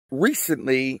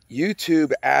Recently,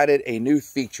 YouTube added a new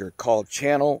feature called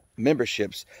channel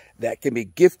memberships that can be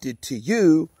gifted to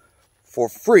you for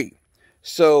free.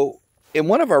 So in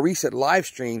one of our recent live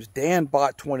streams,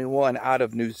 DanBot21 out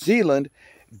of New Zealand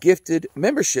gifted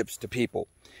memberships to people.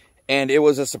 And it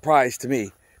was a surprise to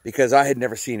me because I had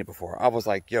never seen it before. I was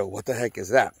like, yo, what the heck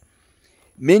is that?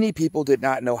 Many people did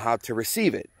not know how to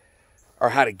receive it or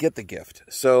how to get the gift.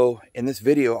 So in this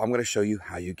video, I'm going to show you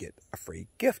how you get a free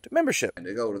gift membership. And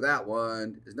to go to that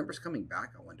one, his number's coming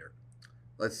back, I wonder.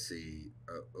 Let's see.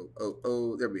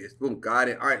 Oh, there we is. Boom, got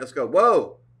it. All right, let's go.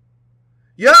 Whoa.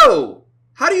 Yo,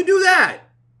 how do you do that?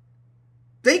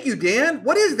 Thank you, Dan.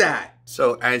 What is that?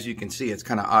 So as you can see, it's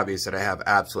kind of obvious that I have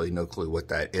absolutely no clue what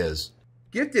that is.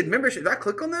 Gifted membership. Did I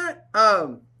click on that?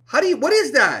 What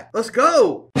is that? Let's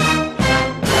go.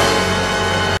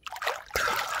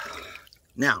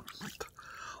 Now,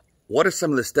 what are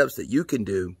some of the steps that you can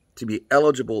do to be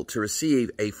eligible to receive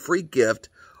a free gift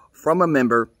from a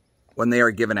member when they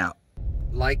are given out?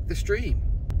 Like the stream,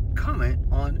 comment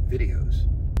on videos,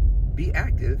 be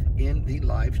active in the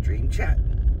live stream chat,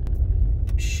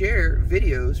 share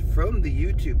videos from the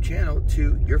YouTube channel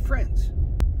to your friends,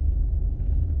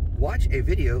 watch a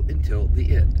video until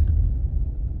the end.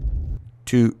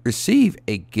 To receive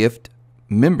a gift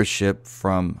membership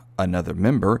from another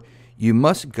member, you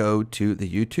must go to the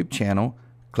YouTube channel,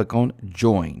 click on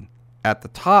Join. At the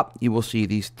top, you will see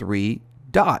these three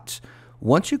dots.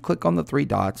 Once you click on the three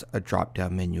dots, a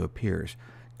drop-down menu appears.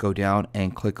 Go down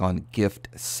and click on Gift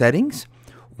Settings.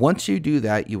 Once you do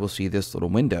that, you will see this little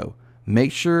window.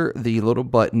 Make sure the little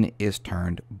button is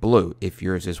turned blue. If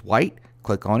yours is white,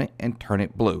 click on it and turn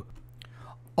it blue.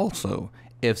 Also,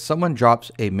 if someone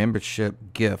drops a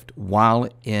membership gift while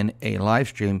in a live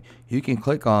stream, you can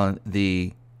click on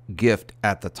the gift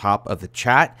at the top of the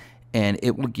chat and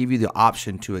it will give you the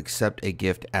option to accept a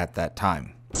gift at that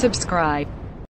time. Subscribe.